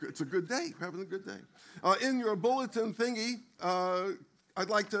It's a good day. We're having a good day. In your bulletin thingy, I'd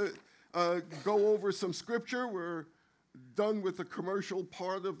like to go over some scripture. We're done with the commercial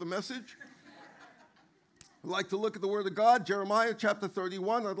part of the message. I'd like to look at the Word of God, Jeremiah chapter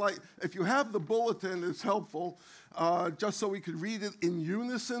 31. If you have the bulletin, it's helpful, just so we could read it in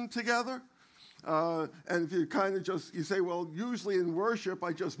unison together. And if you kind of you say, well, usually in worship,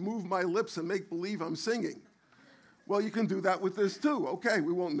 I just move my lips and make believe I'm singing. Well, you can do that with this too. Okay,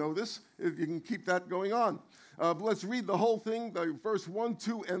 we won't notice. You can keep that going on. But let's read the whole thing, verse 1,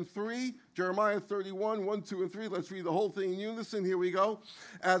 2, and 3. Jeremiah 31, 1, 2, and 3. Let's read the whole thing in unison. Here we go.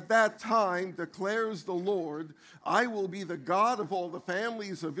 At that time, declares the Lord, I will be the God of all the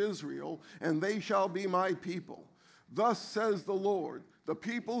families of Israel, and they shall be my people. Thus says the Lord, the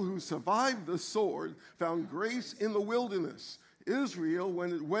people who survived the sword found grace in the wilderness. Israel,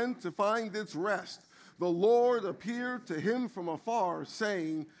 when it went to find its rest, the Lord appeared to him from afar,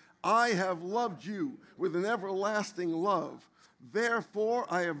 saying, I have loved you with an everlasting love. Therefore,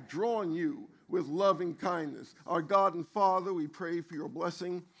 I have drawn you with loving kindness. Our God and Father, we pray for your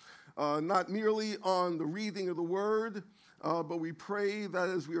blessing, not merely on the reading of the word, but we pray that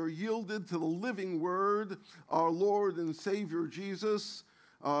as we are yielded to the living word, our Lord and Savior Jesus,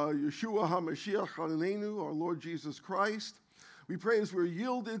 Yeshua HaMashiach Hananenu, our Lord Jesus Christ, we pray as we're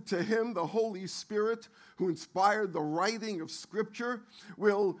yielded to him, the Holy Spirit, who inspired the writing of Scripture,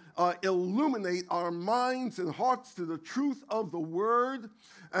 will illuminate our minds and hearts to the truth of the Word.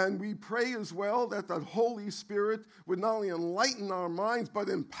 And we pray as well that that Holy Spirit would not only enlighten our minds, but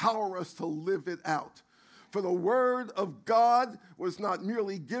empower us to live it out. For the Word of God was not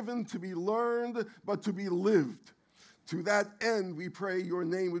merely given to be learned, but to be lived. To that end, we pray your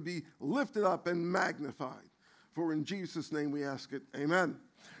name would be lifted up and magnified. For in Jesus' name we ask it, amen.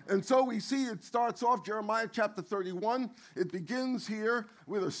 And so we see it starts off, Jeremiah chapter 31. It begins here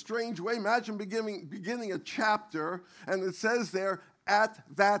with a strange way. Imagine beginning a chapter, and it says there, at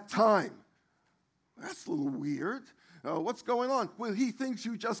that time. That's a little weird. What's going on? Well, he thinks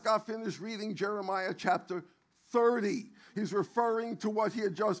you just got finished reading Jeremiah chapter 30. He's referring to what he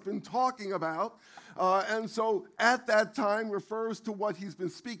had just been talking about. And so at that time refers to what he's been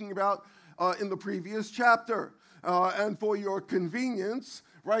speaking about in the previous chapter. And for your convenience,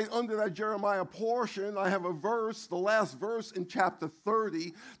 right under that Jeremiah portion, I have a verse, the last verse in chapter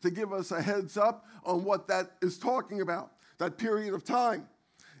 30, to give us a heads up on what that is talking about, that period of time.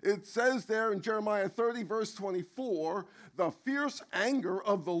 It says there in Jeremiah 30, verse 24, the fierce anger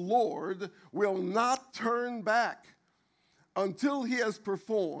of the Lord will not turn back until he has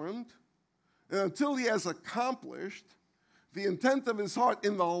performed and until he has accomplished the intent of his heart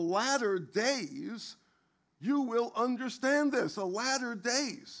in the latter days. You will understand this, the latter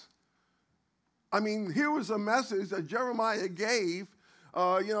days. I mean, here was a message that Jeremiah gave,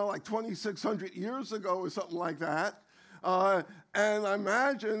 like 2,600 years ago or something like that. And I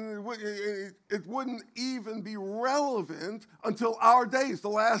imagine it wouldn't even be relevant until our days, the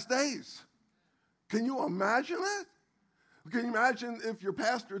last days. Can you imagine that? Can you imagine if your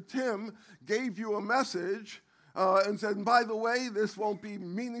pastor Tim gave you a message and said, and by the way, this won't be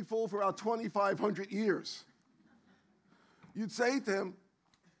meaningful for about 2,500 years? You'd say to him,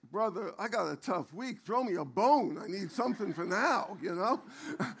 brother, I got a tough week. Throw me a bone. I need something for now,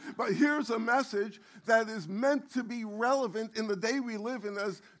 But here's a message that is meant to be relevant in the day we live in,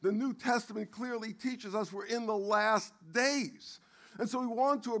 as the New Testament clearly teaches us we're in the last days. And so we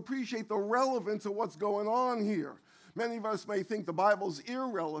want to appreciate the relevance of what's going on here. Many of us may think the Bible's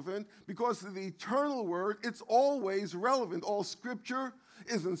irrelevant because of the eternal word. It's always relevant. All scripture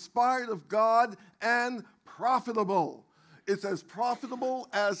is inspired of God and profitable. It's as profitable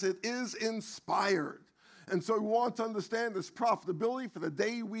as it is inspired. And so we want to understand this profitability for the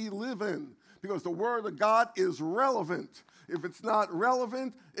day we live in, because the Word of God is relevant. If it's not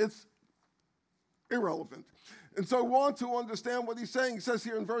relevant, it's irrelevant. And so we want to understand what he's saying. He says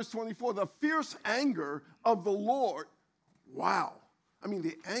here in verse 24, the fierce anger of the Lord. Wow. I mean,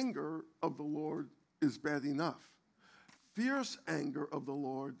 the anger of the Lord is bad enough. Fierce anger of the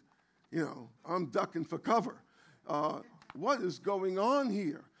Lord, I'm ducking for cover. What is going on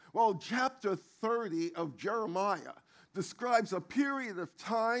here? Well, chapter 30 of Jeremiah describes a period of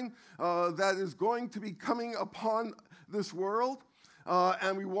time that is going to be coming upon this world.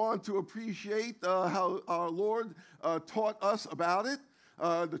 And we want to appreciate how our Lord taught us about it.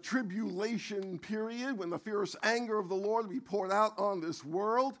 The tribulation period, when the fierce anger of the Lord will be poured out on this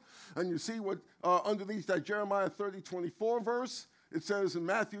world. And you see what underneath that Jeremiah 30:24 verse, it says in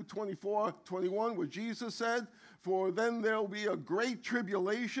Matthew 24:21, what Jesus said, for then there will be a great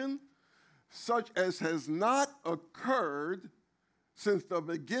tribulation, such as has not occurred since the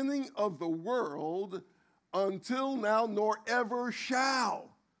beginning of the world until now, nor ever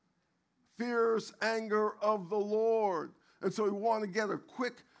shall. Fierce anger of the Lord. And so we want to get a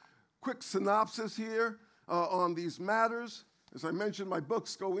quick synopsis here on these matters. As I mentioned, my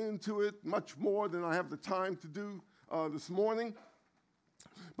books go into it much more than I have the time to do this morning.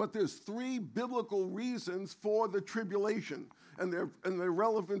 But there's 3 biblical reasons for the tribulation, and they're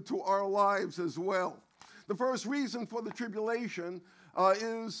relevant to our lives as well. The first reason for the tribulation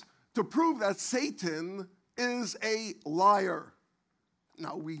is to prove that Satan is a liar.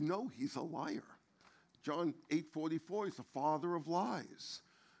 Now, we know he's a liar. John 8:44, he's the father of lies.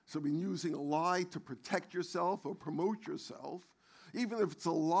 So in using a lie to protect yourself or promote yourself, even if it's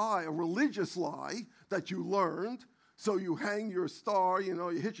a lie, a religious lie that you learned, so you hang your star,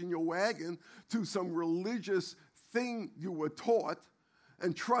 you're hitching your wagon to some religious thing you were taught,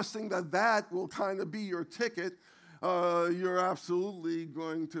 and trusting that will kind of be your ticket, you're absolutely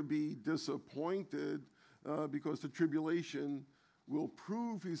going to be disappointed because the tribulation will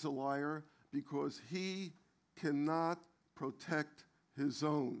prove he's a liar because he cannot protect his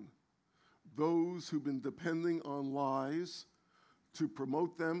own. Those who've been depending on lies to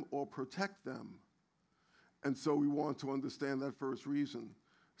promote them or protect them. And so we want to understand that first reason.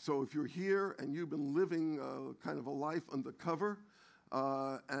 So if you're here and you've been living kind of a life undercover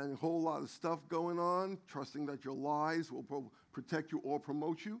and a whole lot of stuff going on, trusting that your lies will protect you or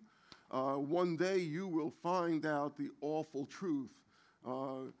promote you, one day you will find out the awful truth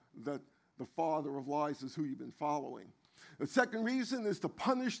that the father of lies is who you've been following. The second reason is to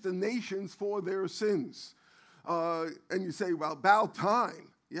punish the nations for their sins. And you say, well, about time.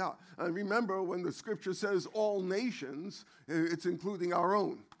 Yeah, and remember when the scripture says all nations, it's including our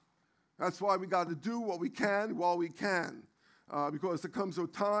own. That's why we got to do what we can while we can, because there comes a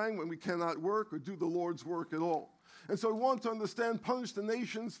time when we cannot work or do the Lord's work at all. And so we want to understand, punish the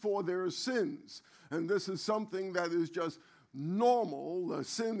nations for their sins. And this is something that is just normal.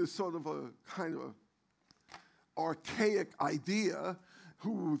 Sin is sort of a kind of archaic idea.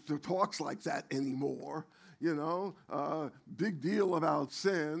 Who talks like that anymore? Big deal about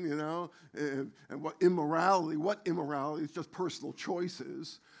sin, and what immorality is just personal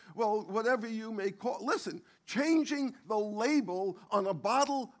choices. Well, whatever you may call, listen, changing the label on a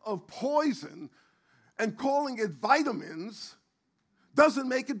bottle of poison and calling it vitamins doesn't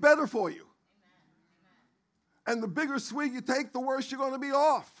make it better for you. And the bigger swig you take, the worse you're going to be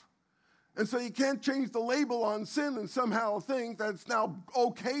off. And so you can't change the label on sin and somehow think that it's now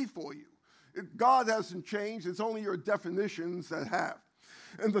okay for you. God hasn't changed. It's only your definitions that have.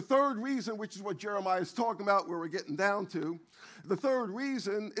 And the third reason, which is what Jeremiah is talking about, where we're getting down to, the third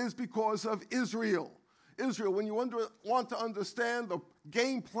reason is because of Israel. Israel, when you want to understand the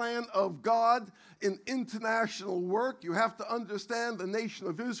game plan of God in international work, you have to understand the nation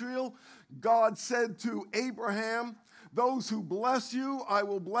of Israel. God said to Abraham, those who bless you, I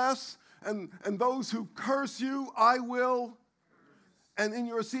will bless, and those who curse you, I will. And in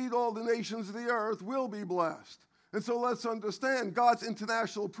your seed, all the nations of the earth will be blessed. And so let's understand God's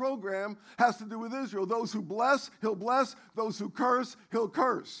international program has to do with Israel. Those who bless, he'll bless. Those who curse, he'll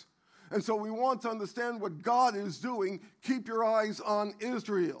curse. And so we want to understand what God is doing. Keep your eyes on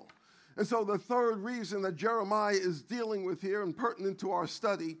Israel. And so the third reason that Jeremiah is dealing with here and pertinent to our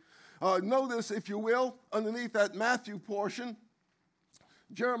study, notice, if you will, underneath that Matthew portion,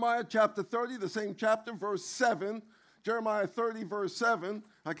 Jeremiah chapter 30, the same chapter, verse 7. Jeremiah 30, verse 7.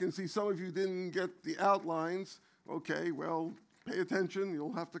 I can see some of you didn't get the outlines. Okay, well, pay attention.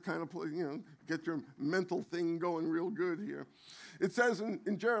 You'll have to kind of get your mental thing going real good here. It says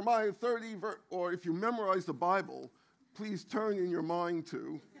in Jeremiah 30, or if you memorize the Bible, please turn in your mind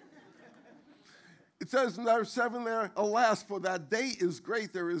to. It says in verse 7 there, alas, for that day is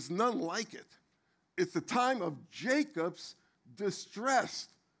great, there is none like it. It's the time of Jacob's distress,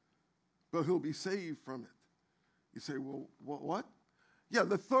 but he'll be saved from it. You say, well, what? Yeah,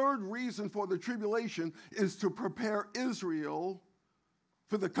 the third reason for the tribulation is to prepare Israel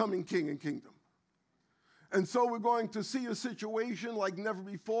for the coming king and kingdom. And so we're going to see a situation like never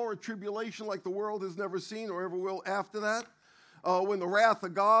before, a tribulation like the world has never seen or ever will after that, when the wrath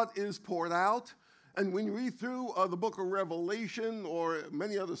of God is poured out. And when you read through the book of Revelation or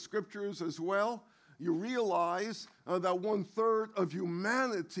many other scriptures as well, you realize that 1/3 of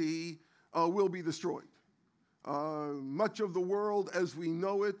humanity will be destroyed. Much of the world as we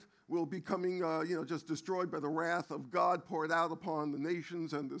know it will be coming, just destroyed by the wrath of God poured out upon the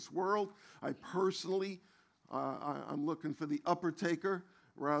nations and this world. I personally, I'm looking for the upper taker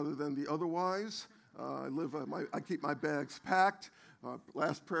rather than the otherwise. I keep my bags packed.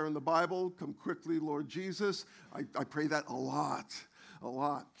 Last prayer in the Bible, come quickly, Lord Jesus. I pray that a lot.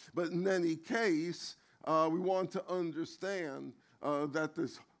 But in any case, we want to understand that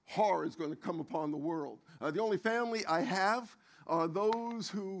this horror is going to come upon the world. The only family I have are those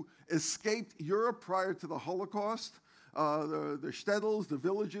who escaped Europe prior to the Holocaust. The shtetls, the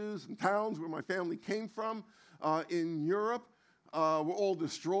villages and towns where my family came from in Europe were all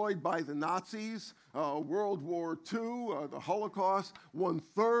destroyed by the Nazis. World War II, the Holocaust,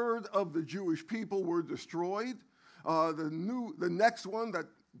 1/3 of the Jewish people were destroyed. The next one that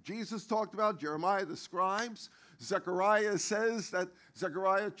Jesus talked about, Jeremiah describes, Zechariah says that,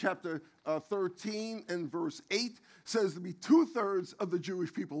 Zechariah chapter 13 and verse 8 says to be 2/3 of the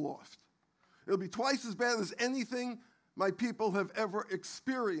Jewish people lost. It'll be twice as bad as anything my people have ever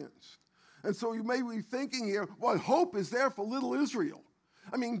experienced. And so you may be thinking here, what hope is there for little Israel?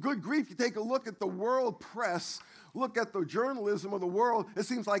 I mean, good grief, you take a look at the world press, look at the journalism of the world, it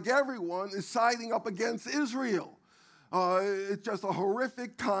seems like everyone is siding up against Israel. It's just a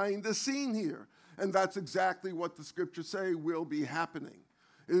horrific kind of scene here. And that's exactly what the scriptures say will be happening,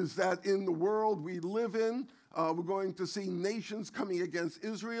 is that in the world we live in, we're going to see nations coming against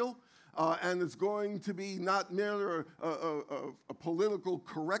Israel, and it's going to be not merely a political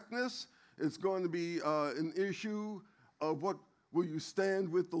correctness, it's going to be an issue of what will you stand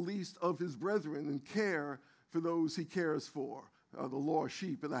with the least of his brethren and care for those he cares for, the lost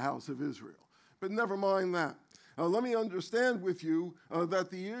sheep in the house of Israel. But never mind that. Let me understand with you that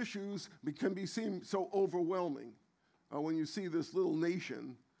the issues can seem so overwhelming when you see this little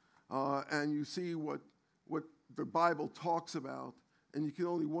nation and you see what the Bible talks about, and you can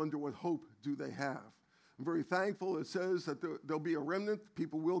only wonder what hope do they have. I'm very thankful it says that there'll be a remnant,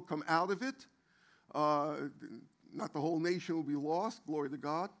 people will come out of it. Not the whole nation will be lost, glory to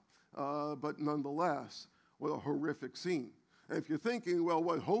God, but nonetheless, what a horrific scene. And if you're thinking, well,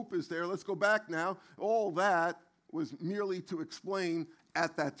 what hope is there? Let's go back now. All that was merely to explain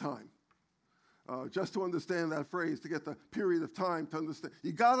at that time. Just to understand that phrase, to get the period of time to understand.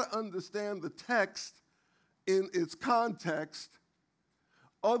 You got to understand the text in its context.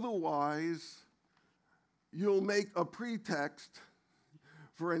 Otherwise, you'll make a pretext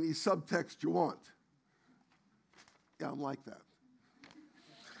for any subtext you want. Yeah, I'm like that.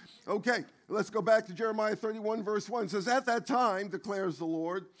 Okay, let's go back to Jeremiah 31, verse 1. It says, at that time, declares the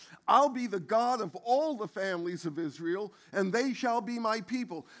Lord, I'll be the God of all the families of Israel, and they shall be my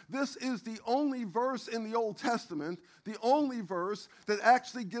people. This is the only verse in the Old Testament, the only verse that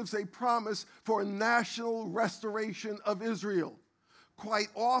actually gives a promise for a national restoration of Israel. Quite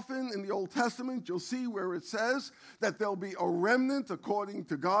often in the Old Testament, you'll see where it says that there'll be a remnant according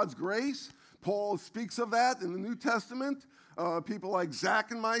to God's grace. Paul speaks of that in the New Testament. People like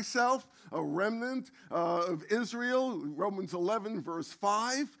Zach and myself, a remnant of Israel, Romans 11, verse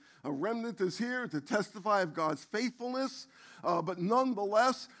 5. A remnant is here to testify of God's faithfulness. But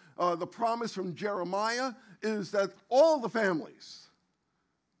nonetheless, the promise from Jeremiah is that all the families,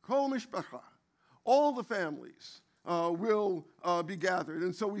 kol mishpacha, all the families will be gathered.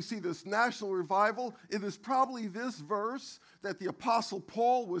 And so we see this national revival. It is probably this verse that the Apostle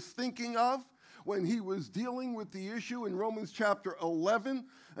Paul was thinking of when he was dealing with the issue in Romans chapter 11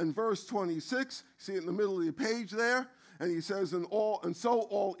 and verse 26. See it in the middle of the page there. And he says, and so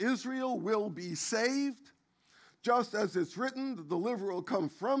all Israel will be saved, just as it's written, the deliverer will come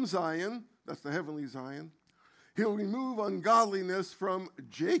from Zion. That's the heavenly Zion. He'll remove ungodliness from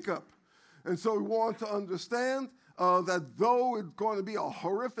Jacob. And so we want to understand that though it's going to be a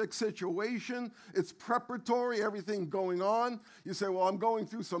horrific situation, it's preparatory, everything going on. You say, well, I'm going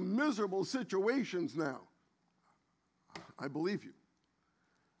through some miserable situations now. I believe you.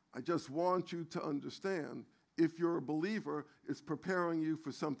 I just want you to understand, if you're a believer, it's preparing you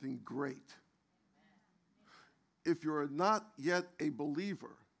for something great. If you're not yet a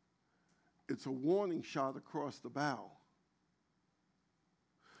believer, it's a warning shot across the bow.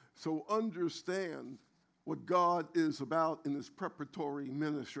 So understand what God is about in his preparatory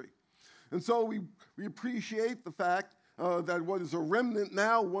ministry. And so we appreciate the fact that what is a remnant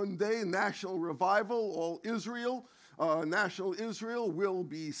now, one day, national revival, all Israel, national Israel will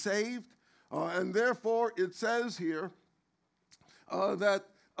be saved. And therefore, it says here that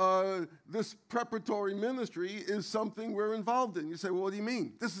this preparatory ministry is something we're involved in. You say, well, what do you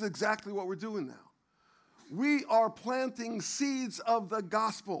mean? This is exactly what we're doing now. We are planting seeds of the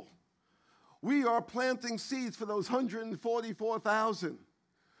gospel. We are planting seeds for those 144,000.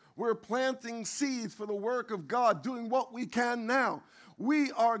 We're planting seeds for the work of God, doing what we can now.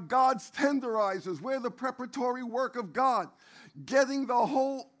 We are God's tenderizers. We're the preparatory work of God, getting the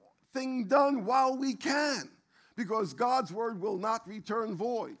whole thing done while we can. because God's word will not return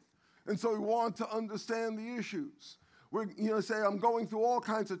void. And so we want to understand the issues. We're say, I'm going through all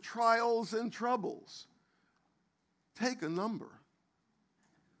kinds of trials and troubles. Take a number.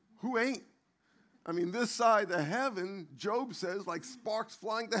 Who ain't? I mean, this side of heaven, Job says, like sparks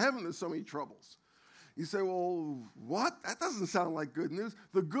flying to heaven, there's so many troubles. You say, well, what? That doesn't sound like good news.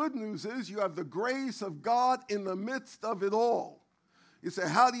 The good news is you have the grace of God in the midst of it all. You say,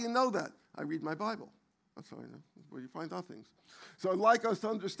 how do you know that? I read my Bible. That's how I know. That's where you find out things. So I'd like us to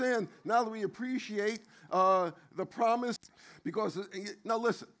understand, now that we appreciate the promise, because, now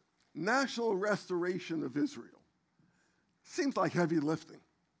listen, national restoration of Israel seems like heavy lifting.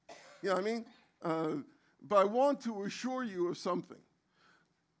 You know what I mean? But I want to assure you of something.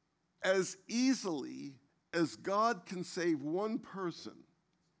 As easily as God can save one person,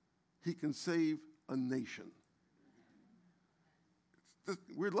 he can save a nation.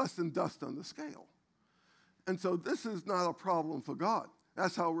 We're less than dust on the scale. And so this is not a problem for God.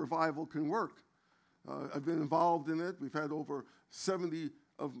 That's how revival can work. I've been involved in it. We've had over 70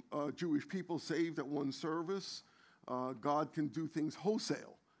 of Jewish people saved at one service. God can do things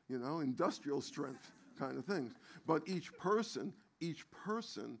wholesale, industrial strength kind of things. But each person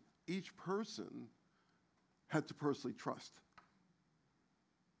had to personally trust.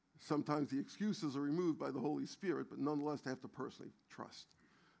 Sometimes the excuses are removed by the Holy Spirit, but nonetheless they have to personally trust.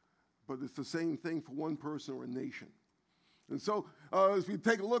 But it's the same thing for one person or a nation. And so as we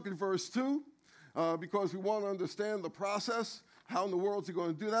take a look at verse 2, because we want to understand the process, how in the world is he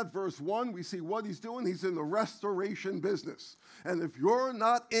going to do that? Verse 1, we see what he's doing. He's in the restoration business. And if you're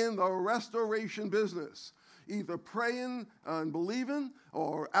not in the restoration business, either praying and believing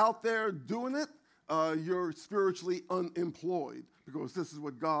or out there doing it, you're spiritually unemployed, because this is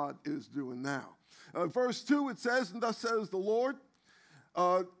what God is doing now. Verse 2, it says, and thus says the Lord,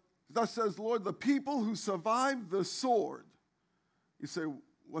 the people who survived the sword. You say,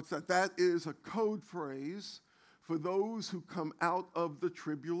 what's that? That is a code phrase for those who come out of the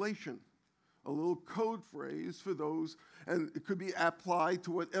tribulation. A little code phrase for those, and it could be applied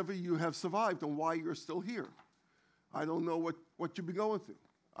to whatever you have survived and why you're still here. I don't know what you've been going through.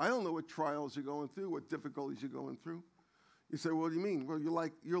 I don't know what trials you're going through, what difficulties you're going through. You say, what do you mean? Well,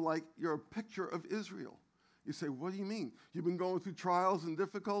 you're a picture of Israel. You say, what do you mean? You've been going through trials and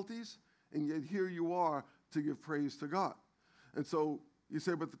difficulties, and yet here you are to give praise to God. And so you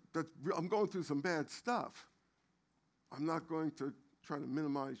say, but I'm going through some bad stuff. I'm not going to try to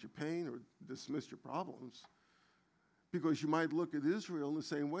minimize your pain or dismiss your problems, because you might look at Israel in the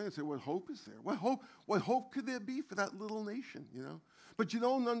same way and say, what hope is there? What hope could there be for that little nation, But you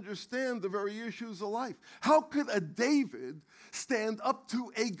don't understand the very issues of life. How could a David stand up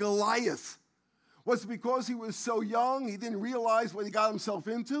to a Goliath? Was it because he was so young, he didn't realize what he got himself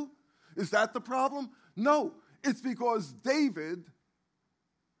into? Is that the problem? No, it's because David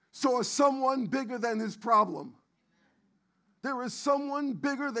saw someone bigger than his problem. There is someone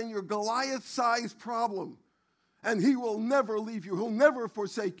bigger than your Goliath-sized problem. And he will never leave you. He'll never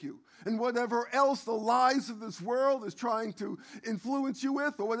forsake you. And whatever else the lies of this world is trying to influence you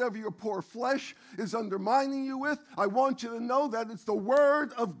with, or whatever your poor flesh is undermining you with, I want you to know that it's the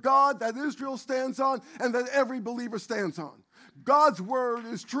word of God that Israel stands on and that every believer stands on. God's word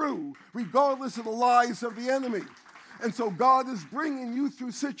is true, regardless of the lies of the enemy. And so God is bringing you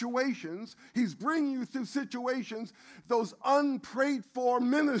through situations. He's bringing you through situations, those unprayed for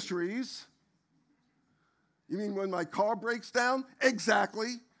ministries. You mean when my car breaks down?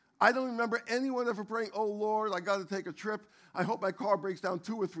 Exactly. I don't remember anyone ever praying, oh, Lord, I got to take a trip. I hope my car breaks down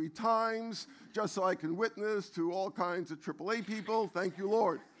 2 or 3 times just so I can witness to all kinds of AAA people. Thank you,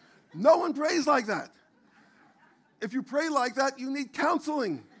 Lord. No one prays like that. If you pray like that, you need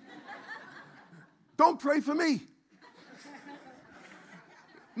counseling. Don't pray for me.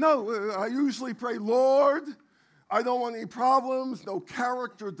 No, I usually pray, Lord, I don't want any problems, no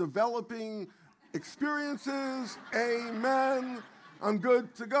character developing experiences. Amen. I'm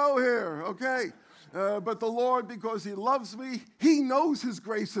good to go here, okay? But the Lord, because he loves me, he knows his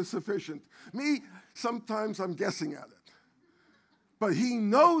grace is sufficient. Me, sometimes I'm guessing at it. But he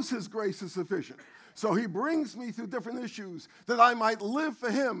knows his grace is sufficient. So he brings me through different issues that I might live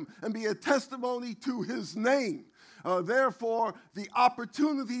for him and be a testimony to his name. Therefore, the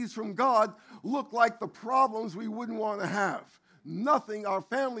opportunities from God look like the problems we wouldn't want to have. Nothing our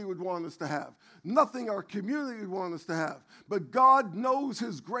family would want us to have. Nothing our community would want us to have. But God knows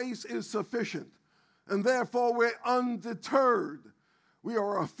his grace is sufficient. And therefore, we're undeterred. We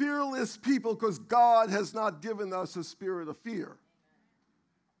are a fearless people because God has not given us a spirit of fear,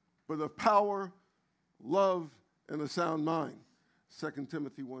 but of power, love, and a sound mind. 2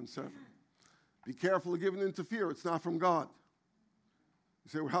 Timothy 1:7. Be careful of giving in to fear. It's not from God. You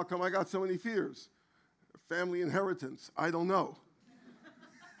say, well, how come I got so many fears? Family inheritance. I don't know.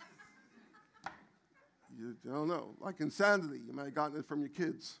 You don't know. Like insanity, you might have gotten it from your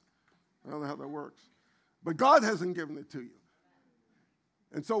kids. I don't know how that works. But God hasn't given it to you.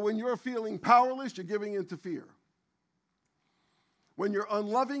 And so when you're feeling powerless, you're giving into fear. When you're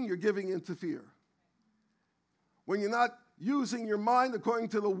unloving, you're giving into fear. When you're not using your mind according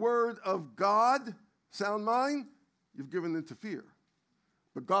to the word of God, sound mind, you've given into fear.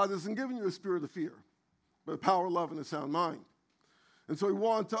 But God hasn't given you a spirit of fear, but a power, love, and a sound mind. And so we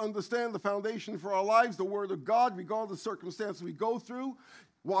want to understand the foundation for our lives, the word of God, regardless of the circumstances we go through.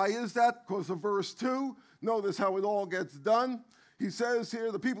 Why is that? Because of verse 2. Notice how it all gets done. He says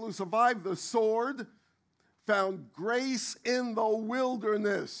here, the people who survived the sword found grace in the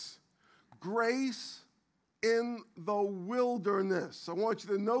wilderness. Grace in the wilderness. I want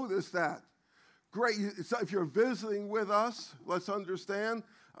you to notice that. Great. So if you're visiting with us, let's understand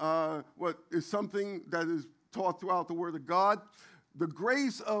what is something that is taught throughout the Word of God. The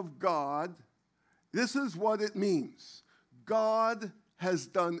grace of God, this is what it means. God has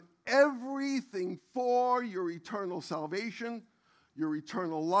done everything for your eternal salvation, your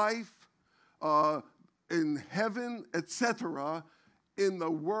eternal life, in heaven, etc., in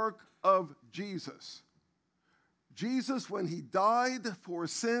the work of Jesus. Jesus, when he died for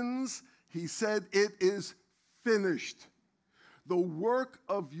sins, he said, "It is finished." The work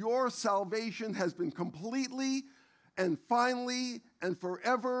of your salvation has been completely and finally and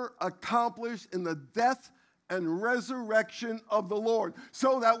forever accomplished in the death and resurrection of the Lord.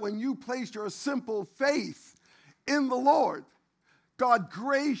 So that when you place your simple faith in the Lord, God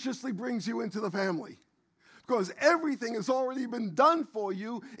graciously brings you into the family. Because everything has already been done for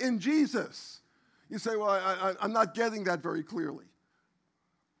you in Jesus. You say, well, I'm not getting that very clearly.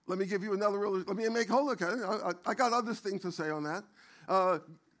 Let me give you another, let me make, hold on, I got other things to say on that.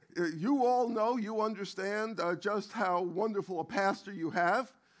 You all know, you understand just how wonderful a pastor you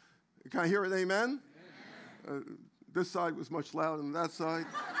have. Can I hear an amen? This side was much louder than that side.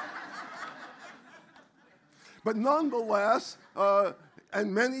 But nonetheless,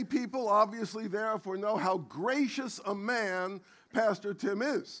 and many people obviously therefore know how gracious a man Pastor Tim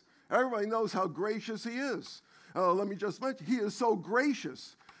is. Everybody knows how gracious he is. Let me just mention, he is so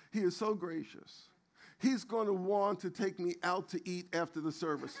gracious. He is so gracious. He's going to want to take me out to eat after the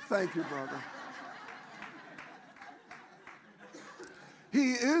service. Thank you, brother.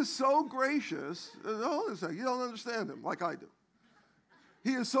 He is so gracious. Hold on a second. You don't understand him like I do.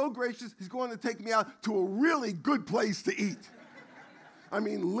 He is so gracious, he's going to take me out to a really good place to eat. I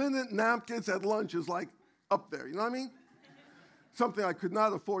mean, linen napkins at lunch is like up there. You know what I mean? Something I could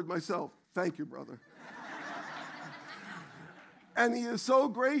not afford myself. Thank you, brother. And he is so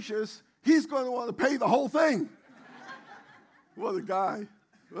gracious, he's going to want to pay the whole thing. What a guy.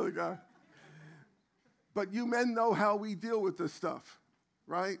 What a guy. But you men know how we deal with this stuff,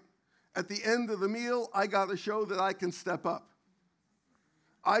 right? At the end of the meal, I got to show that I can step up.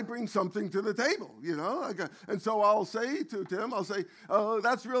 I bring something to the table, you know. And so I'll say to Tim, I'll say, oh,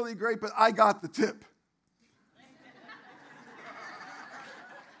 that's really great, but I got the tip.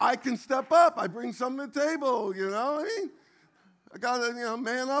 I can step up. I bring something to the table, you know what I mean? I got to,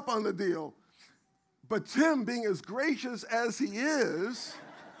 man up on the deal. But Tim, being as gracious as he is,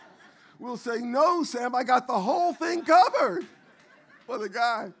 will say, no, Sam, I got the whole thing covered. What a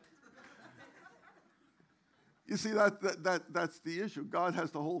guy. You see, that's the issue. God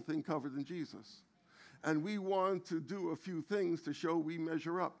has the whole thing covered in Jesus. And we want to do a few things to show we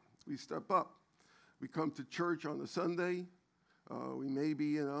measure up. We step up. We come to church on a Sunday. We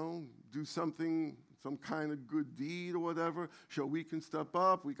maybe, do something, some kind of good deed or whatever, show we can step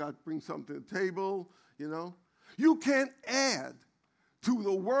up. We got to bring something to the table, You can't add to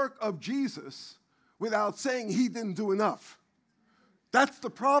the work of Jesus without saying he didn't do enough. That's the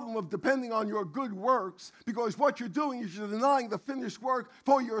problem of depending on your good works, because what you're doing is you're denying the finished work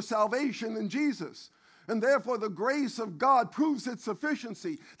for your salvation in Jesus. And therefore, the grace of God proves its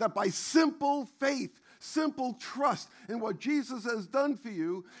sufficiency, that by simple faith, simple trust in what Jesus has done for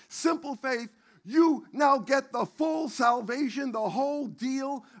you, simple faith, you now get the full salvation, the whole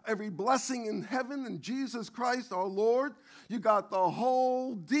deal, every blessing in heaven in Jesus Christ our Lord. You got the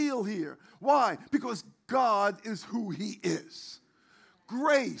whole deal here. Why? Because God is who he is.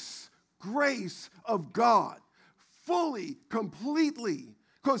 Grace of God, fully, completely.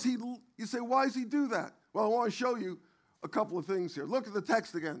 Because you say, why does he do that? Well, I want to show you a couple of things here. Look at the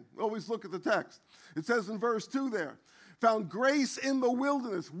text again. Always look at the text. It says in verse 2 there, found grace in the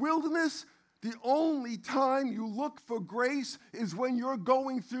wilderness. Wilderness The only time you look for grace is when you're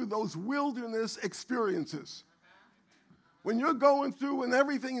going through those wilderness experiences. When you're going through and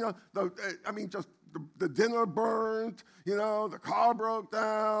everything, just the dinner burnt, the car broke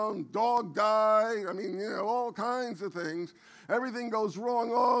down, dog died, all kinds of things. Everything goes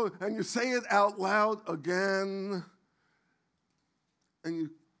wrong, and you say it out loud again. And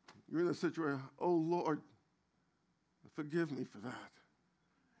you're in a situation, oh Lord, forgive me for that.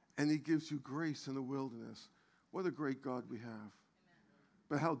 And he gives you grace in the wilderness. What a great God we have. Amen.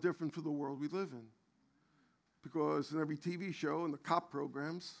 But how different for the world we live in. Because in every TV show and the cop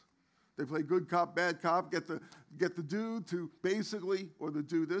programs, they play good cop, bad cop, get the dude to basically, or the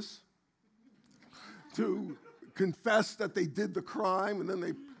dudess, to confess that they did the crime, and then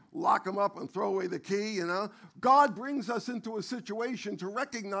they lock them up and throw away the key, God brings us into a situation to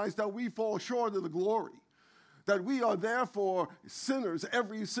recognize that we fall short of the glory. That we are therefore sinners,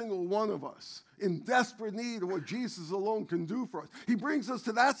 every single one of us, in desperate need of what Jesus alone can do for us. He brings us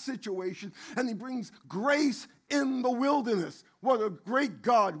to that situation, and he brings grace in the wilderness. What a great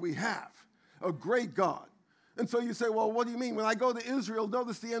God we have, a great God. And so you say, well, what do you mean? When I go to Israel,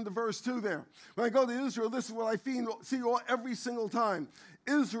 notice the end of verse 2 there. When I go to Israel, this is what I see every single time.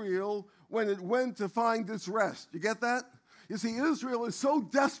 Israel, when it went to find its rest. You get that? You see, Israel is so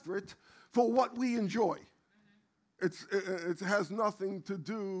desperate for what we enjoy. It has nothing to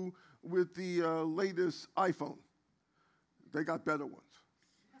do with the latest iPhone. They got better ones.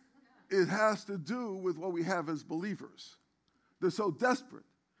 It has to do with what we have as believers. They're so desperate.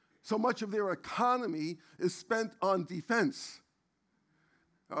 So much of their economy is spent on defense,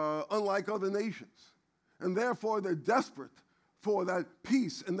 unlike other nations. And therefore, they're desperate for that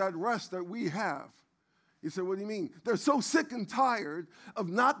peace and that rest that we have. You say, what do you mean? They're so sick and tired of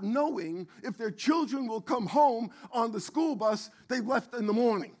not knowing if their children will come home on the school bus they left in the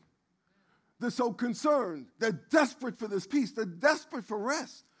morning. They're so concerned. They're desperate for this peace. They're desperate for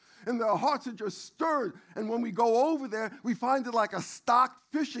rest. And their hearts are just stirred. And when we go over there, we find it like a stocked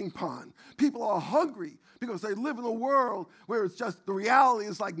fishing pond. People are hungry because they live in a world where it's just, the reality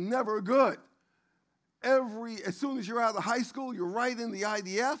is like never good. As soon as you're out of high school, you're right in the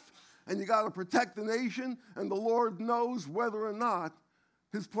IDF. And you got to protect the nation, and the Lord knows whether or not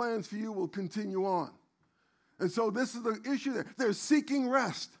his plans for you will continue on. And so this is the issue there. They're seeking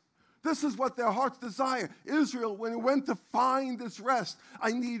rest. This is what their hearts desire. Israel, when it went to find this rest,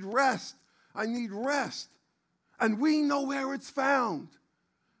 I need rest. I need rest. And we know where it's found.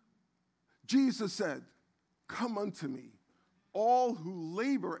 Jesus said, come unto me, all who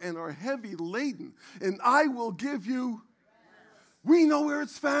labor and are heavy laden, and I will give you. We know where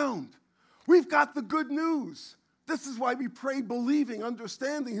it's found. We've got the good news. This is why we pray believing,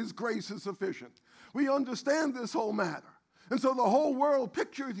 understanding his grace is sufficient. We understand this whole matter. And so the whole world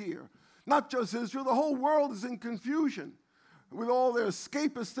pictured here, not just Israel, the whole world is in confusion with all their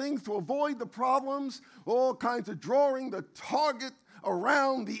escapist things to avoid the problems, all kinds of drawing the target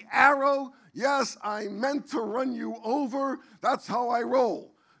around the arrow. Yes, I meant to run you over. That's how I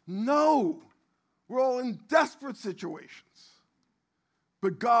roll. No, we're all in desperate situations.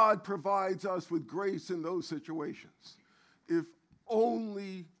 But God provides us with grace in those situations, if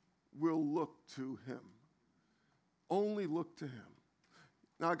only we'll look to him. Only look to him.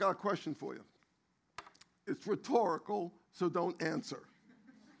 Now, I got a question for you. It's rhetorical, so don't answer.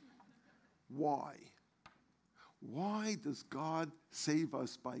 Why? Why does God save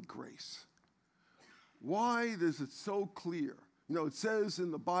us by grace? Why is it so clear? It says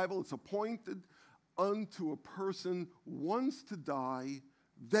in the Bible, it's appointed unto a person once to die,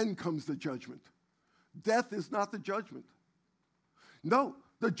 then comes the judgment. Death is not the judgment. No,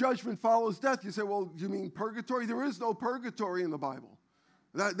 the judgment follows death. You say, well, you mean purgatory? There is no purgatory in the Bible.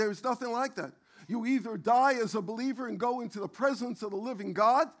 There's nothing like that. You either die as a believer and go into the presence of the living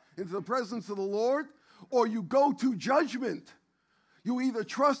God, into the presence of the Lord, or you go to judgment. You either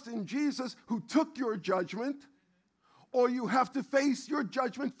trust in Jesus who took your judgment, or you have to face your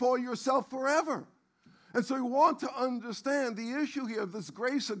judgment for yourself forever. And so we want to understand the issue here of this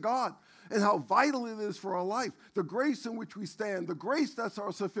grace of God and how vital it is for our life, the grace in which we stand, the grace that's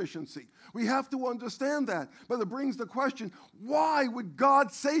our sufficiency. We have to understand that. But it brings the question, why would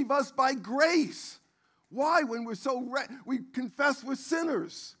God save us by grace? Why, when we confess we're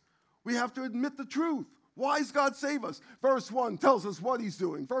sinners? We have to admit the truth. Why does God save us? Verse 1 tells us what he's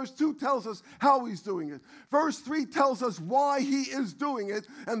doing. Verse 2 tells us how he's doing it. Verse 3 tells us why he is doing it,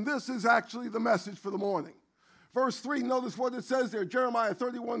 and this is actually the message for the morning. Verse 3, notice what it says there, Jeremiah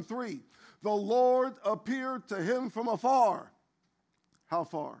 31:3. The Lord appeared to him from afar. How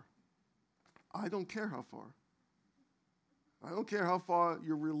far? I don't care how far. I don't care how far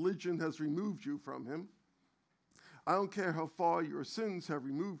your religion has removed you from him. I don't care how far your sins have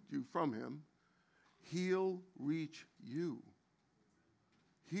removed you from him. He'll reach you.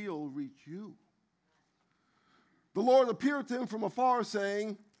 He'll reach you. The Lord appeared to him from afar,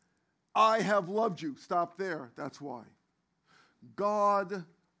 saying, I have loved you. Stop there. That's why. God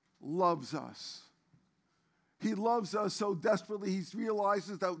loves us. He loves us so desperately. He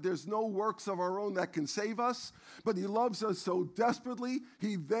realizes that there's no works of our own that can save us, but he loves us so desperately.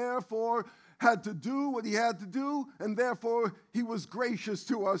 He therefore had to do what he had to do, and therefore he was gracious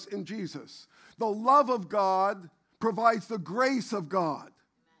to us in Jesus. The love of God provides the grace of God.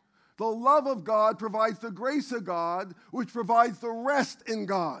 The love of God provides the grace of God, which provides the rest in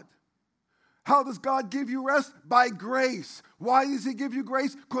God. How does God give you rest? By grace. Why does he give you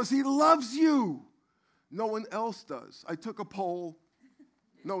grace? Because he loves you. No one else does. I took a poll.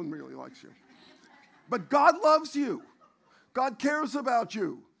 No one really likes you. But God loves you. God cares about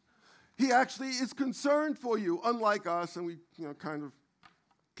you. He actually is concerned for you, unlike us, and we, kind of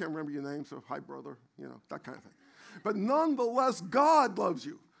can't remember your name, so hi, brother, that kind of thing. But nonetheless, God loves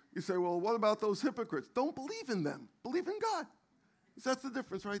you. You say, well, what about those hypocrites? Don't believe in them. Believe in God. That's the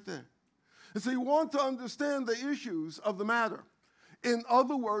difference right there. And so you want to understand the issues of the matter. In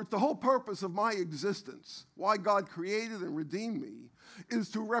other words, the whole purpose of my existence, why God created and redeemed me, is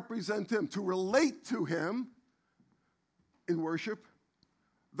to represent him, to relate to him in worship,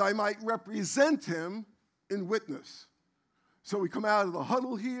 that I might represent him in witness. So we come out of the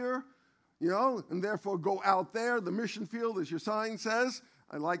huddle here, and therefore go out there, the mission field, as your sign says.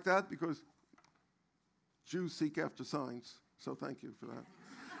 I like that because Jews seek after signs, so thank you for that.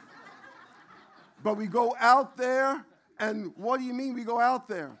 But we go out there. And what do you mean we go out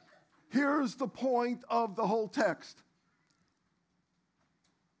there? Here's the point of the whole text.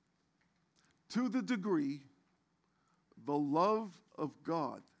 To the degree the love of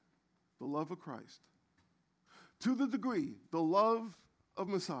God, the love of Christ, to the degree the love of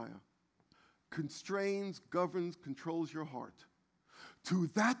Messiah constrains, governs, controls your heart, to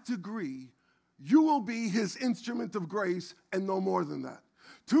that degree you will be his instrument of grace and no more than that.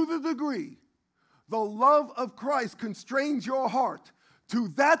 To the degree the love of Christ constrains your heart, to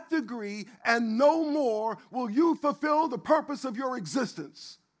that degree and no more will you fulfill the purpose of your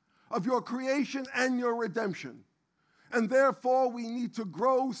existence, of your creation and your redemption. And therefore, we need to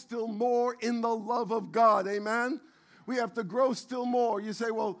grow still more in the love of God. Amen? We have to grow still more. You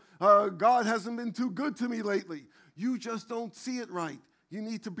say, well, God hasn't been too good to me lately. You just don't see it right. You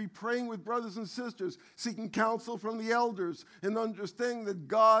need to be praying with brothers and sisters, seeking counsel from the elders, and understanding that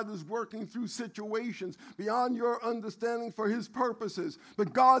God is working through situations beyond your understanding for his purposes.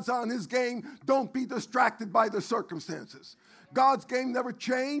 But God's on his game. Don't be distracted by the circumstances. God's game never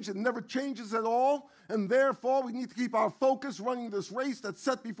changed and never changes at all. And therefore, we need to keep our focus running this race that's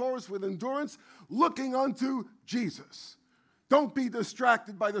set before us with endurance, looking unto Jesus. Don't be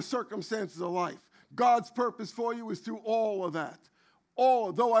distracted by the circumstances of life. God's purpose for you is through all of that.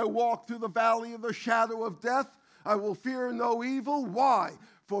 Though I walk through the valley of the shadow of death, I will fear no evil. Why?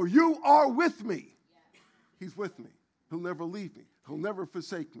 For you are with me. He's with me. He'll never leave me. He'll never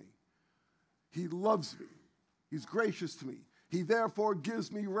forsake me. He loves me. He's gracious to me. He therefore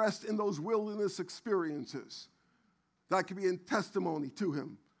gives me rest in those wilderness experiences. That can be in testimony to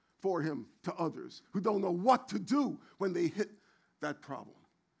him, for him, to others who don't know what to do when they hit that problem.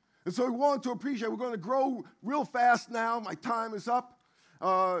 And so we want to appreciate, we're going to grow real fast now. My time is up.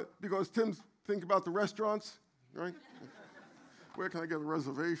 Because Tim's thinking about the restaurants, right? Where can I get a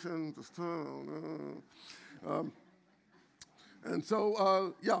reservation?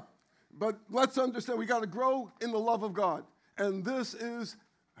 But let's understand, we got to grow in the love of God. And this is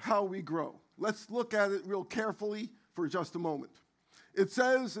how we grow. Let's look at it real carefully for just a moment. It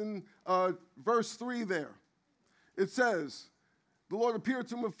says in verse 3 there, it says, the Lord appeared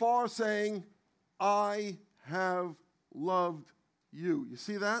to him afar, saying, I have loved you. You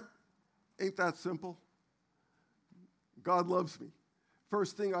see that? Ain't that simple? God loves me.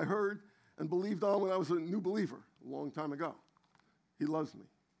 First thing I heard and believed on when I was a new believer a long time ago. He loves me.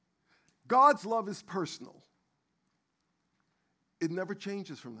 God's love is personal. It never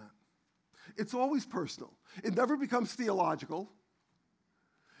changes from that. It's always personal. It never becomes theological.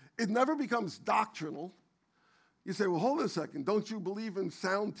 It never becomes doctrinal. You say, well, hold on a second. Don't you believe in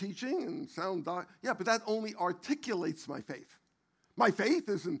sound teaching and sound doctrine? Yeah, but that only articulates my faith. My faith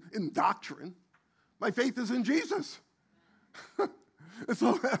isn't in doctrine. My faith is in Jesus. And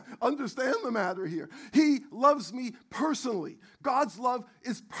so understand the matter here. He loves me personally. God's love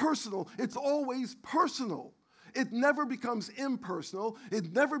is personal. It's always personal. it never becomes impersonal.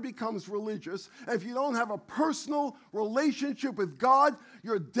 It never becomes religious. If you don't have a personal relationship with God,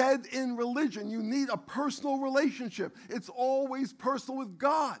 you're dead in religion. You need a personal relationship. It's always personal with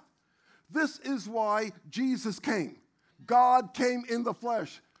God. This is why Jesus came. God came in the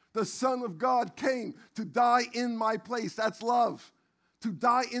flesh. The Son of God came to die in my place. That's love. To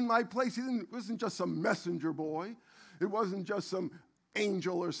die in my place. He wasn't just some messenger boy. It wasn't just some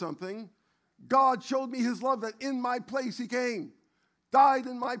angel or something. God showed me his love that in my place he came. Died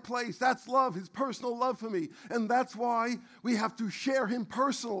in my place. That's love, his personal love for me. And that's why we have to share him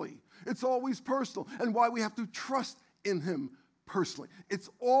personally. It's always personal. And why we have to trust in him personally. It's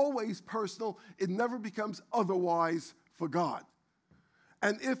always personal. It never becomes otherwise for God.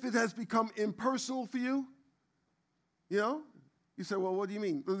 And if it has become impersonal for you, you say, well, what do you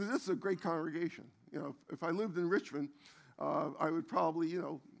mean? This is a great congregation. If I lived in Richmond, I would probably,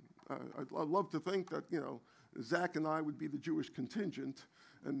 I'd love to think that, Zach and I would be the Jewish contingent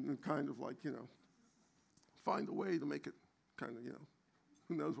and kind of like, find a way to make it kind of,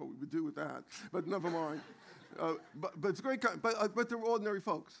 who knows what we would do with that. But never mind. But it's a great, but they're ordinary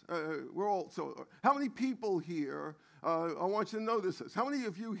folks. We're all, so how many people here, I want you to know this, how many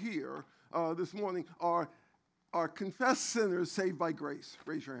of you here this morning are confessed sinners saved by grace?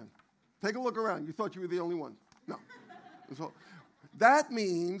 Raise your hand. Take a look around. You thought you were the only one. No. So, that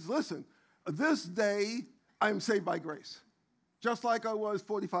means, listen, this day I am saved by grace, just like I was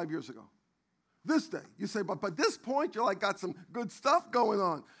 45 years ago. This day. You say, but by this point, you're like, got some good stuff going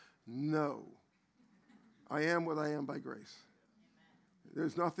on. No. I am what I am by grace.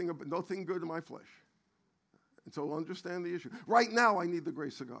 There's nothing good in my flesh. And so understand the issue. Right now, I need the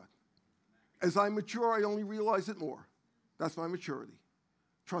grace of God. As I mature, I only realize it more. That's my maturity.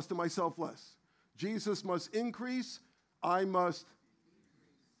 Trust in myself less. Jesus must increase. I must.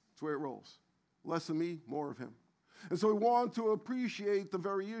 That's the way it rolls. Less of me, more of him. And so we want to appreciate the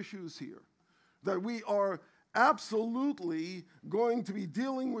very issues here. That we are absolutely going to be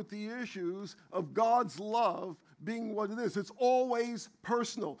dealing with the issues of God's love being what it is. It's always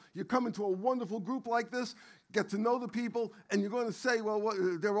personal. You come into a wonderful group like this, get to know the people, and you're going to say, well,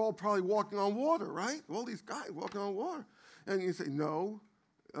 they're all probably walking on water, right? All these guys walking on water. And you say, no,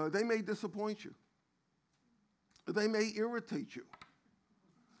 they may disappoint you. They may irritate you.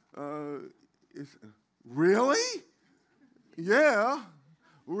 Really? Yeah,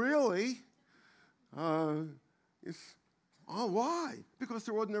 really? Why? Because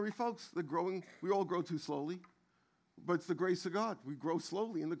they're ordinary folks. They're growing. We all grow too slowly. But it's the grace of God. We grow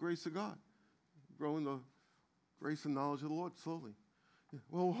slowly in the grace of God. Grow in the grace and knowledge of the Lord slowly.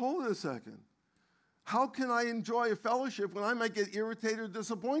 Well, hold it a second. How can I enjoy a fellowship when I might get irritated or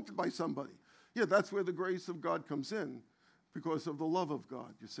disappointed by somebody? Yeah, that's where the grace of God comes in, because of the love of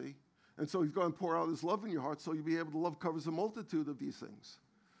God, you see. And so he's going to pour out his love in your heart so you'll be able to love covers a multitude of these things.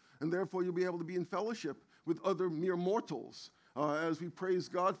 And therefore you'll be able to be in fellowship with other mere mortals as we praise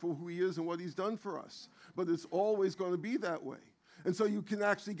God for who he is and what he's done for us. But it's always going to be that way. And so you can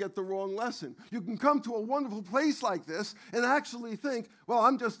actually get the wrong lesson. You can come to a wonderful place like this and actually think, well,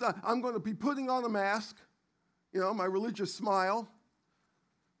 I'm going to be putting on a mask, my religious smile,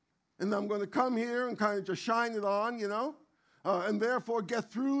 and I'm going to come here and kind of just shine it on, and therefore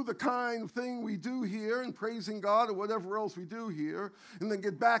get through the kind of thing we do here and praising God or whatever else we do here, and then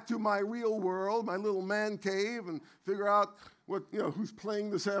get back to my real world, my little man cave, and figure out what who's playing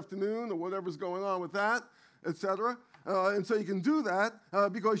this afternoon or whatever's going on with that, etc. And so you can do that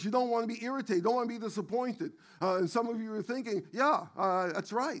because you don't want to be irritated, don't want to be disappointed. And some of you are thinking, yeah,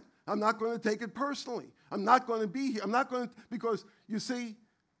 that's right. I'm not going to take it personally. I'm not going to be here. I'm not going to, because you see,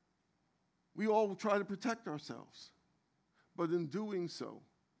 we all try to protect ourselves. But in doing so,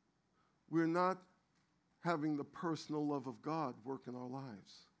 we're not having the personal love of God work in our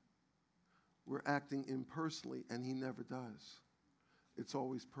lives. We're acting impersonally, and he never does. It's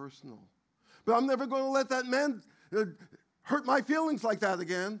always personal. But I'm never going to let that man hurt my feelings like that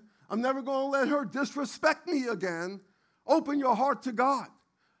again. I'm never going to let her disrespect me again. Open your heart to God.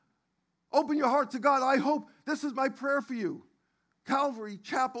 Open your heart to God. I hope, this is my prayer for you. Calvary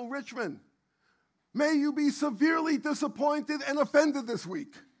Chapel, Richmond. May you be severely disappointed and offended this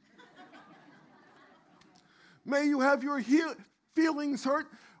week. May you have your feelings hurt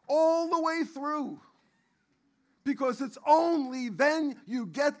all the way through. Because it's only then you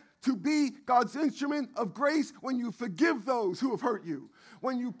get to be God's instrument of grace, when you forgive those who have hurt you,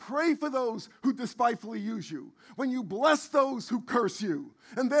 when you pray for those who despitefully use you, when you bless those who curse you,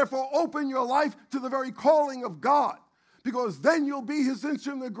 and therefore open your life to the very calling of God. Because then you'll be his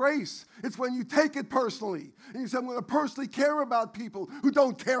instrument of grace. It's when you take it personally. And you say, I'm going to personally care about people who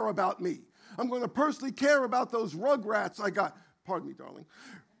don't care about me. I'm going to personally care about those rugrats I got. Pardon me, darling.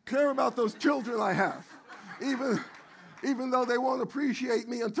 Care about those children I have, even though they won't appreciate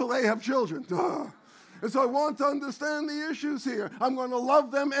me until they have children. And so I want to understand the issues here. I'm going to love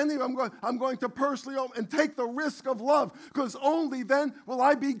them anyway. I'm going to personally and take the risk of love, because only then will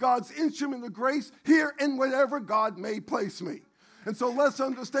I be God's instrument of grace here and wherever God may place me. And so let's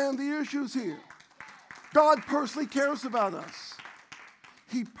understand the issues here. God personally cares about us.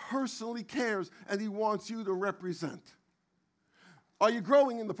 He personally cares, and he wants you to represent. Are you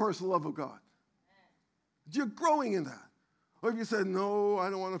growing in the personal love of God? You're growing in that. Or if you said, no,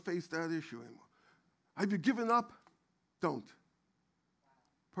 I don't want to face that issue anymore. Have you given up? Don't.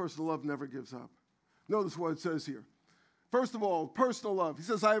 Personal love never gives up. Notice what it says here. First of all, personal love. He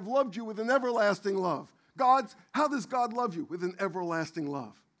says, I have loved you with an everlasting love. How does God love you? With an everlasting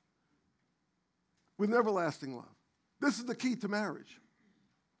love. With an everlasting love. This is the key to marriage.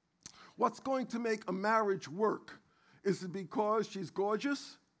 What's going to make a marriage work? Is it because she's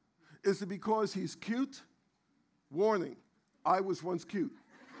gorgeous? Is it because he's cute? Warning, I was once cute.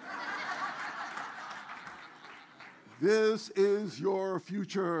 This is your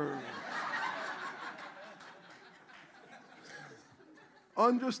future.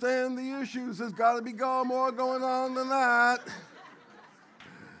 Understand the issues. There's got to be more going on than that.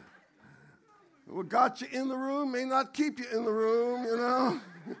 What got you in the room may not keep you in the room, you know.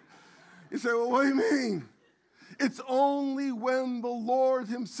 You say, well, what do you mean? It's only when the Lord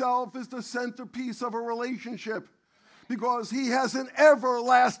himself is the centerpiece of a relationship, because he has an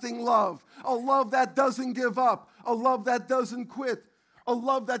everlasting love, a love that doesn't give up, a love that doesn't quit, a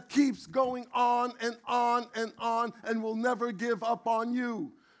love that keeps going on and on and on and will never give up on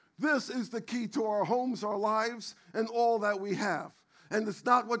you. This is the key to our homes, our lives, and all that we have. And it's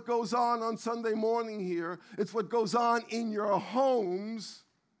not what goes on Sunday morning here. It's what goes on in your homes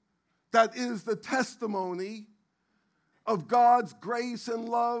that is the testimony of God's grace and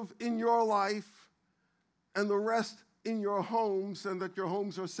love in your life, and the rest in your homes, and that your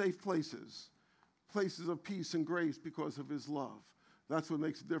homes are safe places of peace and grace because of his love. That's what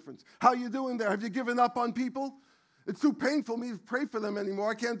makes a difference. How are you doing there? Have you given up on people? It's too painful for me to pray for them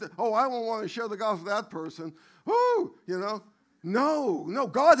anymore. I don't want to share the gospel with that person. Whoo, you know. No,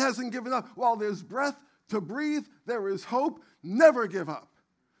 God hasn't given up. While there's breath to breathe, there is hope. Never give up.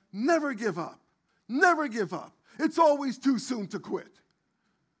 Never give up. Never give up. It's always too soon to quit.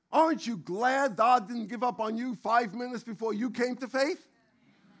 Aren't you glad God didn't give up on you 5 minutes before you came to faith?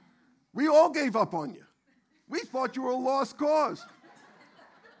 We all gave up on you. We thought you were a lost cause.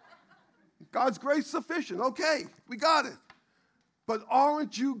 God's grace sufficient. Okay, we got it. But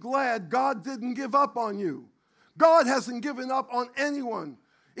aren't you glad God didn't give up on you? God hasn't given up on anyone,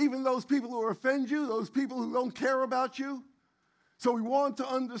 even those people who offend you, those people who don't care about you. So we want to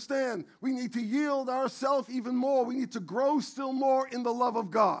understand we need to yield ourselves even more. We need to grow still more in the love of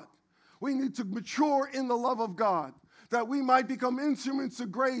God. We need to mature in the love of God, that we might become instruments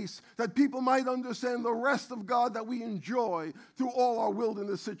of grace, that people might understand the rest of God that we enjoy through all our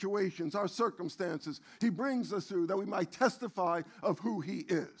wilderness situations, our circumstances. He brings us through, that we might testify of who he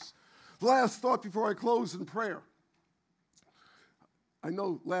is. Last thought before I close in prayer. I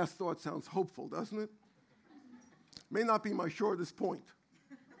know last thought sounds hopeful, doesn't it? May not be my shortest point.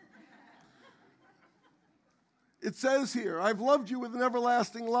 It says here, I've loved you with an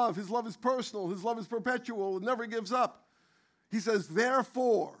everlasting love. His love is personal. His love is perpetual. It never gives up. He says,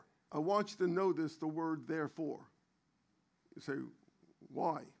 therefore, I want you to notice the word therefore. You say,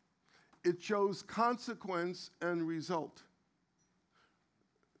 why? It shows consequence and result.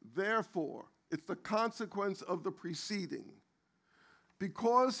 Therefore, it's the consequence of the preceding.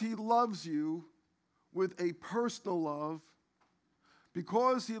 Because he loves you with a personal love,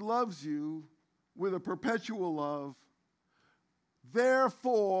 because he loves you with a perpetual love,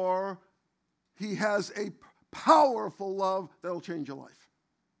 therefore, he has a powerful love that will change your life.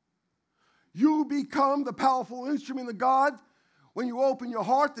 You become the powerful instrument of God when you open your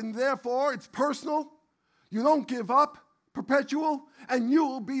heart, and therefore, it's personal. You don't give up, perpetual, and you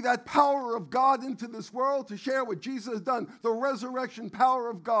will be that power of God into this world to share what Jesus has done, the resurrection power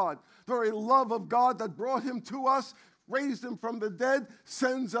of God, the very love of God that brought him to us, raised him from the dead,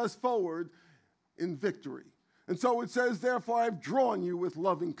 sends us forward in victory. And so it says, therefore, I've drawn you with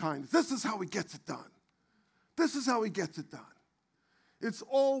loving kindness. This is how he gets it done. This is how he gets it done. It's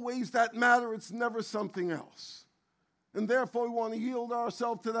always that matter. It's never something else. And therefore, we want to yield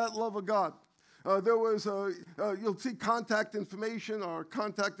ourselves to that love of God. You'll see contact information, our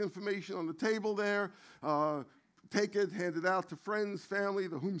contact information on the table there. Take it, hand it out to friends, family,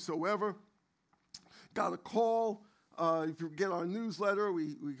 to whomsoever. Got a call if you get our newsletter,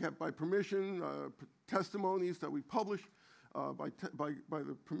 we have, by permission, testimonies that we publish by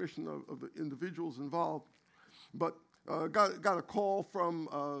the permission of the individuals involved. But got a call from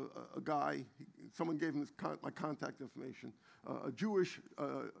a guy. Someone gave him my contact information. A Jewish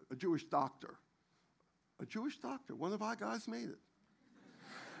doctor. A Jewish doctor. One of our guys made it.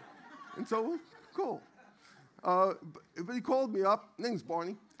 And so, cool. But he called me up. Name's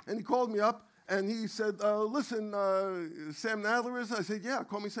Barney. And he called me up, and he said, listen, Sam Nadler is? I said, yeah,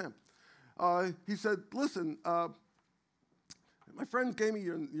 call me Sam. He said, listen, my friend gave me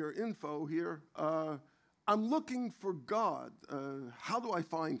your info here. I'm looking for God. How do I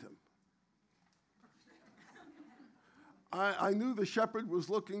find him? I knew the shepherd was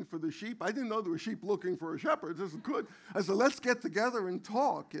looking for the sheep. I didn't know there were sheep looking for a shepherd. This is good. I said, let's get together and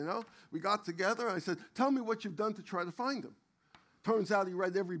talk, you know. We got together. I said, tell me what you've done to try to find him. Turns out he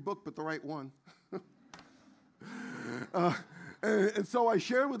read every book but the right one. And so I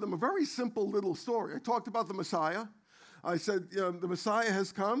shared with him a very simple little story. I talked about the Messiah. I said, the Messiah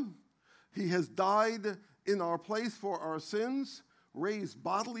has come. He has died in our place for our sins, raised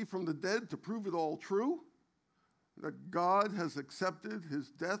bodily from the dead to prove it all true, that God has accepted his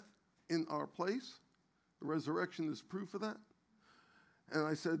death in our place. The resurrection is proof of that. And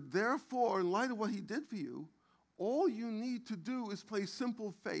I said, therefore, in light of what he did for you, all you need to do is place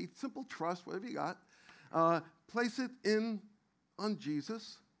simple faith, simple trust, whatever you got, place it on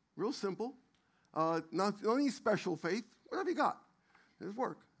Jesus, real simple, not any special faith, whatever you got. It'll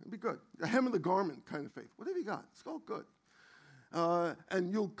work. It'll be good. The hem of the garment kind of faith, whatever you got. It's all good.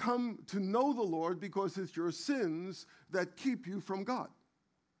 And you'll come to know the Lord because it's your sins that keep you from God.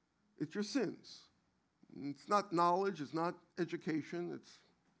 It's your sins. It's not knowledge. It's not education. It's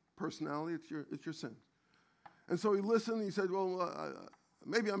personality. It's your sin. And so he listened. He said, well,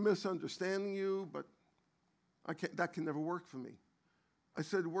 maybe I'm misunderstanding you, but that can never work for me. I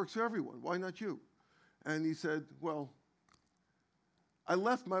said, it works for everyone. Why not you? And he said, well, I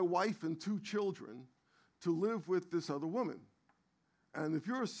left my wife and 2 children to live with this other woman. And if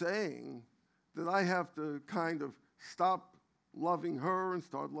you're saying that I have to kind of stop loving her and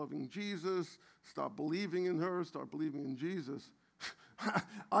start loving Jesus, stop believing in her, start believing in Jesus,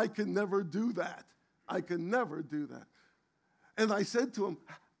 I can never do that. I can never do that. And I said to him,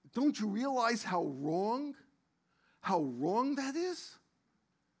 don't you realize how wrong that is?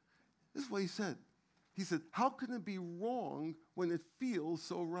 This is what he said. He said, how can it be wrong when it feels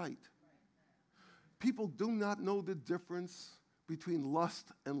so right? People do not know the difference between lust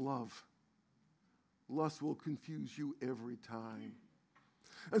and love. Lust will confuse you every time.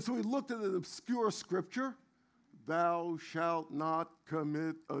 And so he looked at an obscure scripture, thou shalt not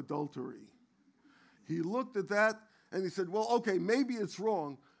commit adultery. He looked at that and he said, well, okay, maybe it's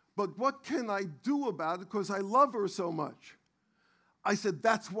wrong, but what can I do about it because I love her so much? I said,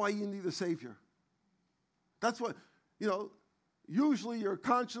 that's why you need a Savior. That's what, usually your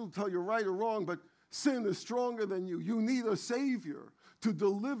conscience will tell you right or wrong, but sin is stronger than you. You need a Savior to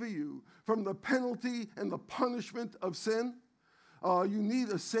deliver you from the penalty and the punishment of sin. You need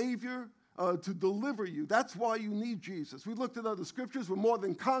a Savior to deliver you. That's why you need Jesus. We looked at other scriptures. We're more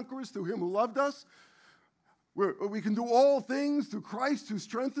than conquerors through him who loved us. We can do all things through Christ who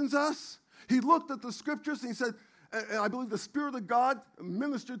strengthens us. He looked at the scriptures and he said, and I believe the Spirit of God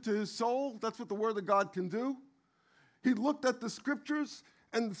ministered to his soul. That's what the Word of God can do. He looked at the scriptures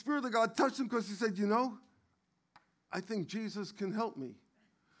and the Spirit of God touched him because he said, I think Jesus can help me.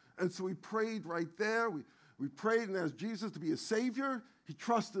 And so we prayed right there. We prayed and asked Jesus to be a Savior. He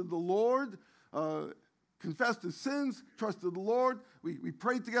trusted the Lord, confessed his sins, trusted the Lord. We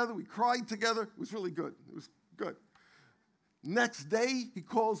prayed together. We cried together. It was really good. It was good. Next day, he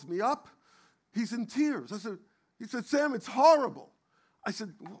calls me up. He's in tears. He said, Sam, it's horrible. I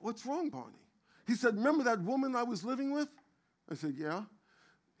said, what's wrong, Barney? He said, remember that woman I was living with? I said, yeah.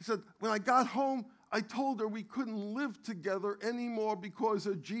 He said, when I got home, I told her we couldn't live together anymore because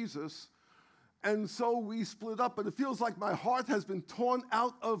of Jesus. And so we split up, but it feels like my heart has been torn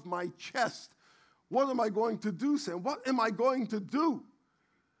out of my chest. What am I going to do, Sam? What am I going to do?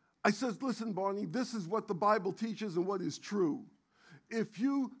 I said, listen, Barney, this is what the Bible teaches and what is true. If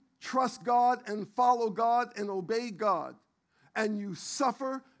you trust God and follow God and obey God, and you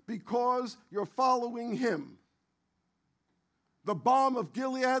suffer because you're following him, the balm of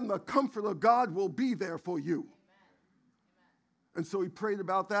Gilead and the comfort of God will be there for you. Amen. And so he prayed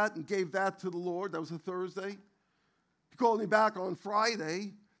about that and gave that to the Lord. That was a Thursday. He called me back on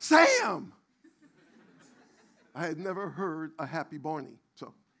Friday. Sam! I had never heard a happy Barney.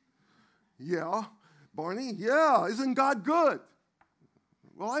 So, yeah, Barney, yeah, isn't God good?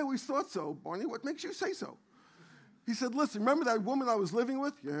 Well, I always thought so, Barney. What makes you say so? He said, listen, remember that woman I was living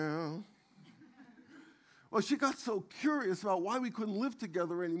with? Yeah. Well, she got so curious about why we couldn't live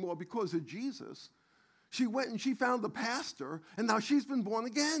together anymore because of Jesus. She went and she found the pastor, and now she's been born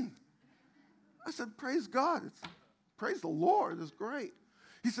again. I said, praise God. Praise the Lord. It's great.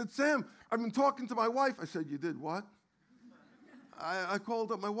 He said, Sam, I've been talking to my wife. I said, you did what? I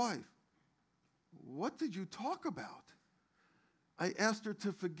called up my wife. What did you talk about? I asked her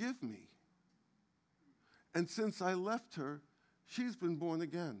to forgive me. And since I left her, she's been born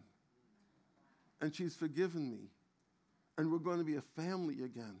again. And she's forgiven me. And we're going to be a family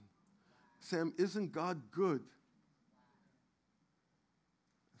again. Sam, isn't God good?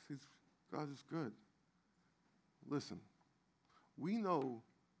 I said, God is good. Listen, we know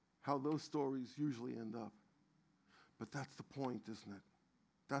how those stories usually end up. But that's the point, isn't it?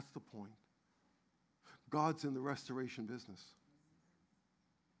 That's the point. God's in the restoration business.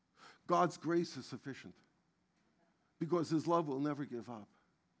 God's grace is sufficient because his love will never give up.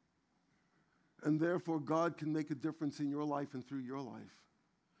 And therefore, God can make a difference in your life and through your life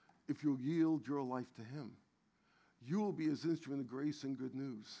if you'll yield your life to him. You will be his instrument of grace and good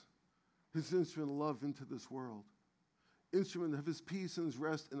news, his instrument of love into this world, instrument of his peace and his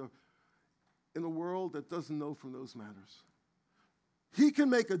rest in a world that doesn't know from those matters. He can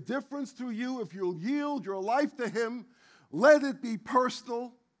make a difference through you if you'll yield your life to him. Let it be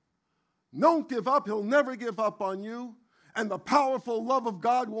personal. Don't give up. He'll never give up on you. And the powerful love of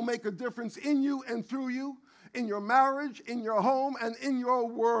God will make a difference in you and through you, in your marriage, in your home, and in your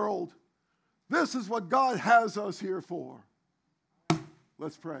world. This is what God has us here for.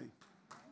 Let's pray.